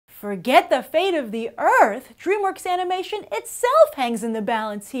Forget the fate of the Earth, DreamWorks Animation itself hangs in the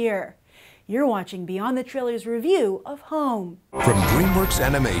balance here. You're watching Beyond the Trailer's review of Home. From Dreamworks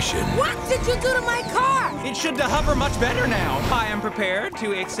Animation. What did you do to my car? It should hover much better now. I am prepared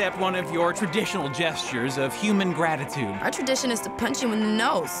to accept one of your traditional gestures of human gratitude. Our tradition is to punch you in the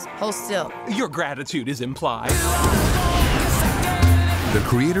nose. Hold still. Your gratitude is implied. The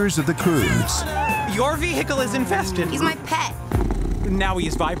creators of the cruise. Your vehicle is infested. He's my pet. Now he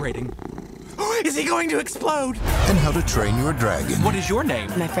is vibrating. Is he going to explode? And How to Train Your Dragon. What is your name?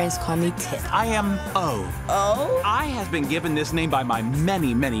 My friends call me Tip. I am O. Oh? I have been given this name by my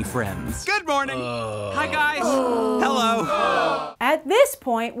many, many friends. Good morning. Hi, guys. Hello. At this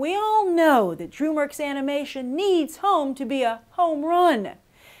point, we all know that DreamWorks Animation needs Home to be a home run.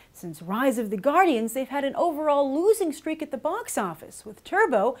 Since Rise of the Guardians, they've had an overall losing streak at the box office with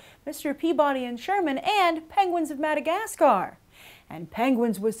Turbo, Mr. Peabody and Sherman, and Penguins of Madagascar. And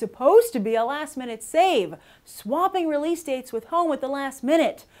Penguins was supposed to be a last-minute save, swapping release dates with Home at the last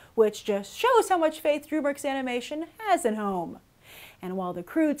minute, which just shows how much faith DreamWorks Animation has in Home. And while The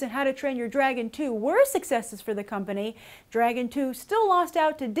Croods and How to Train Your Dragon 2 were successes for the company, Dragon 2 still lost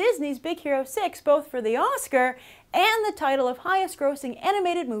out to Disney's Big Hero 6 both for the Oscar and the title of highest-grossing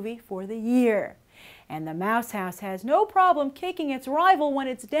animated movie for the year. And the Mouse House has no problem kicking its rival when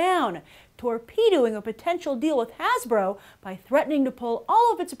it's down, torpedoing a potential deal with Hasbro by threatening to pull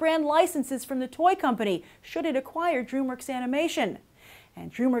all of its brand licenses from the toy company should it acquire DreamWorks Animation.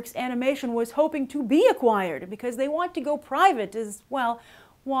 And DreamWorks Animation was hoping to be acquired because they want to go private as, well,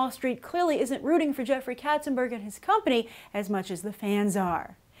 Wall Street clearly isn't rooting for Jeffrey Katzenberg and his company as much as the fans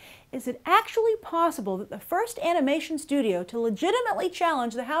are. Is it actually possible that the first animation studio to legitimately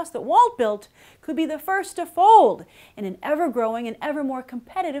challenge the house that Walt built could be the first to fold in an ever-growing and ever more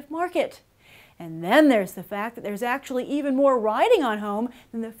competitive market? And then there's the fact that there's actually even more riding on Home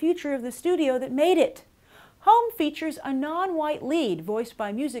than the future of the studio that made it. Home features a non-white lead voiced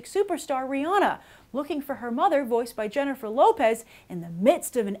by music superstar Rihanna, looking for her mother voiced by Jennifer Lopez in the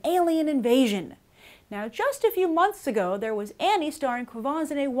midst of an alien invasion. Now, just a few months ago, there was Annie starring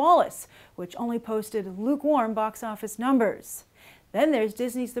Quvenzhané Wallis, which only posted lukewarm box office numbers. Then there's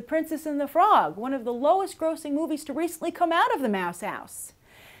Disney's The Princess and the Frog, one of the lowest-grossing movies to recently come out of the Mouse House.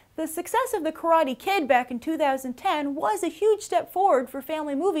 The success of The Karate Kid back in 2010 was a huge step forward for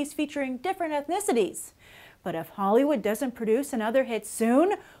family movies featuring different ethnicities. But if Hollywood doesn't produce another hit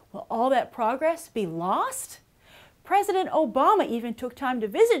soon, will all that progress be lost? President Obama even took time to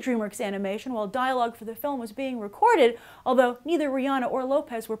visit DreamWorks Animation while dialogue for the film was being recorded, although neither Rihanna or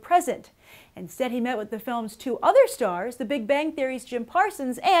Lopez were present. Instead, he met with the film's two other stars, The Big Bang Theory's Jim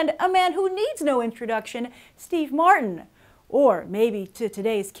Parsons and a man who needs no introduction, Steve Martin. Or maybe to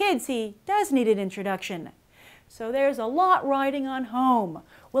today's kids, he does need an introduction. So there's a lot riding on Home.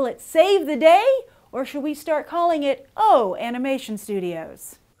 Will it save the day, or should we start calling it O Animation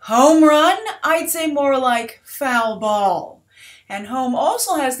Studios? Home run? I'd say more like foul ball. And Home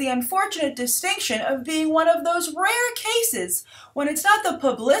also has the unfortunate distinction of being one of those rare cases when it's not the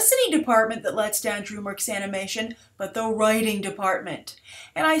publicity department that lets down DreamWorks Animation, but the writing department.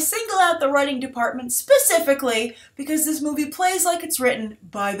 And I single out the writing department specifically because this movie plays like it's written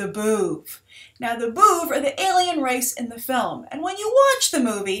by the Boov. Now, the Boov are the alien race in the film, and when you watch the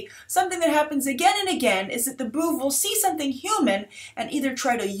movie, something that happens again and again is that the Boov will see something human and either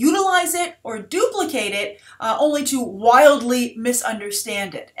try to utilize it or duplicate it, only to wildly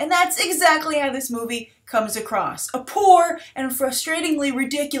misunderstand it. And that's exactly how this movie comes across. A poor and frustratingly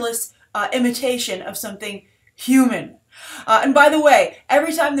ridiculous imitation of something human. And by the way,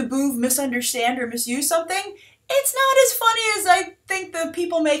 every time the Boov misunderstand or misuse something, it's not as funny as I think the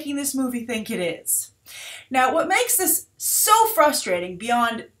people making this movie think it is. Now, what makes this so frustrating,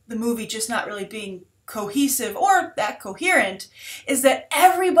 beyond the movie just not really being cohesive or that coherent, is that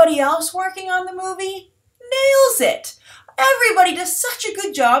everybody else working on the movie nails it. Everybody does such a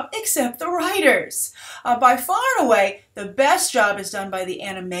good job except the writers. By far and away, the best job is done by the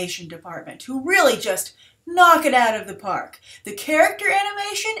animation department, who really just knock it out of the park. The character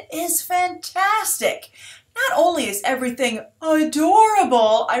animation is fantastic. Not only is everything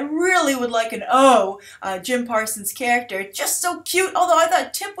adorable, I really would like an O, Jim Parsons' character, just so cute. Although I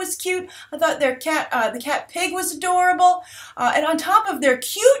thought Tip was cute, I thought their cat, the cat Pig, was adorable. And on top of their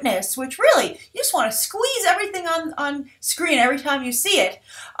cuteness, which really, you just want to squeeze everything on screen every time you see it,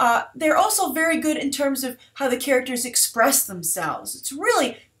 they're also very good in terms of how the characters express themselves. It's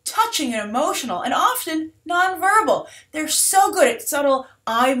really touching and emotional, and often nonverbal. They're so good at subtle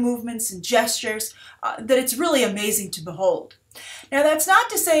eye movements and gestures that it's really amazing to behold. Now, that's not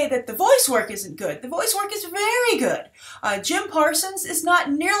to say that the voice work isn't good. The voice work is very good. Jim Parsons is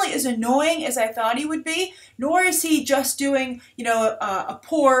not nearly as annoying as I thought he would be, nor is he just doing, a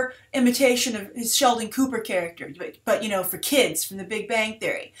poor imitation of his Sheldon Cooper character, but for kids from The Big Bang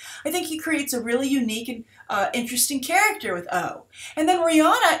Theory. I think he creates a really unique and interesting character with O. And then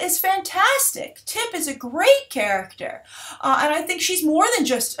Rihanna is fantastic. Tip is a great character. And I think she's more than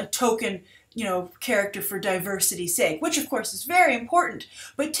just a token character for diversity's sake, which of course is very important.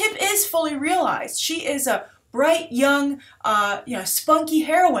 But Tip is fully realized. She is a bright, young, spunky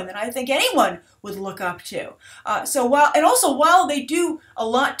heroine that I think anyone would look up to. While they do a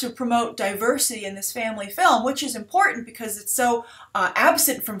lot to promote diversity in this family film, which is important because it's so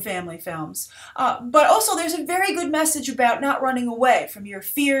absent from family films, but also there's a very good message about not running away from your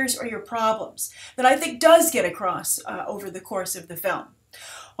fears or your problems that I think does get across over the course of the film.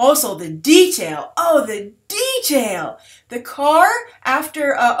 Also, the detail. Oh, the detail. The car,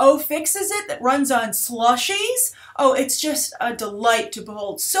 after O fixes it, that runs on slushies. Oh, it's just a delight to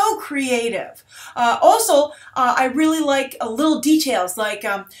behold. So creative. I really like little details, like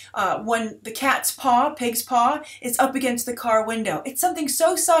when the cat's paw, pig's paw, is up against the car window. It's something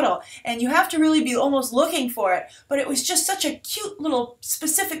so subtle, and you have to really be almost looking for it, but it was just such a cute little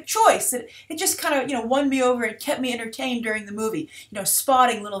specific choice that it just kind of, won me over and kept me entertained during the movie,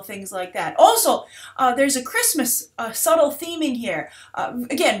 spotting little things like that. Also, there's a Christmas subtle theming here.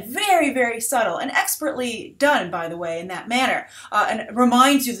 Again, very, very subtle and expertly done, by the way, in that manner. And it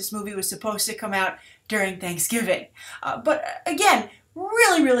reminds you this movie was supposed to come out during Thanksgiving. But again,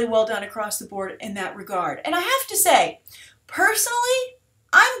 really, really well done across the board in that regard. And I have to say, personally,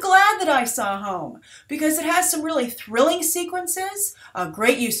 I'm glad that I saw Home because it has some really thrilling sequences,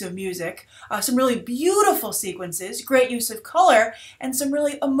 great use of music, some really beautiful sequences, great use of color, and some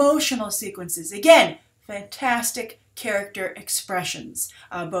really emotional sequences. Again, fantastic character expressions,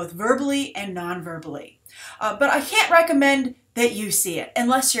 both verbally and non-verbally. But I can't recommend that you see it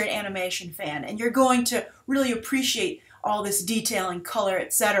unless you're an animation fan and you're going to really appreciate all this detail and color,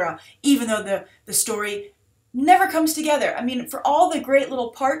 etc., even though the story never comes together. I mean, for all the great little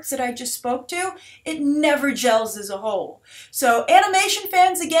parts that I just spoke to, it never gels as a whole. So animation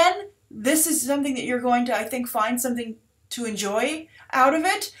fans, again, this is something that you're going to, I think, find something to enjoy out of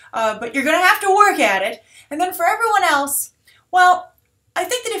it, but you're going to have to work at it. And then for everyone else, well, I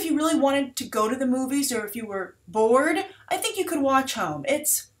think that if you really wanted to go to the movies or if you were bored, I think you could watch Home.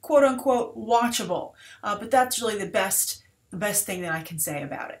 It's quote-unquote watchable, but that's really the best thing that I can say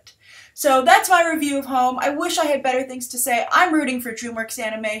about it. So that's my review of Home. I wish I had better things to say. I'm rooting for Dreamworks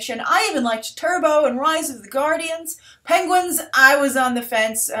Animation. I even liked Turbo and Rise of the Guardians. Penguins, I was on the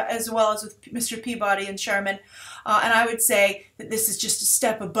fence, as well as with Mr. Peabody and Sherman. And I would say that this is just a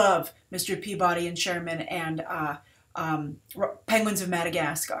step above Mr. Peabody and Sherman and Penguins of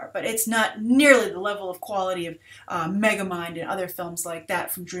Madagascar, but it's not nearly the level of quality of Megamind and other films like that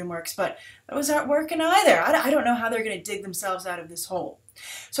from DreamWorks, but those aren't working either. I don't know how they're going to dig themselves out of this hole.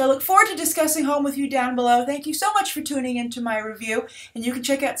 So I look forward to discussing Home with you down below. Thank you so much for tuning into my review, and you can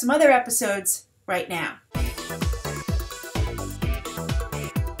check out some other episodes right now.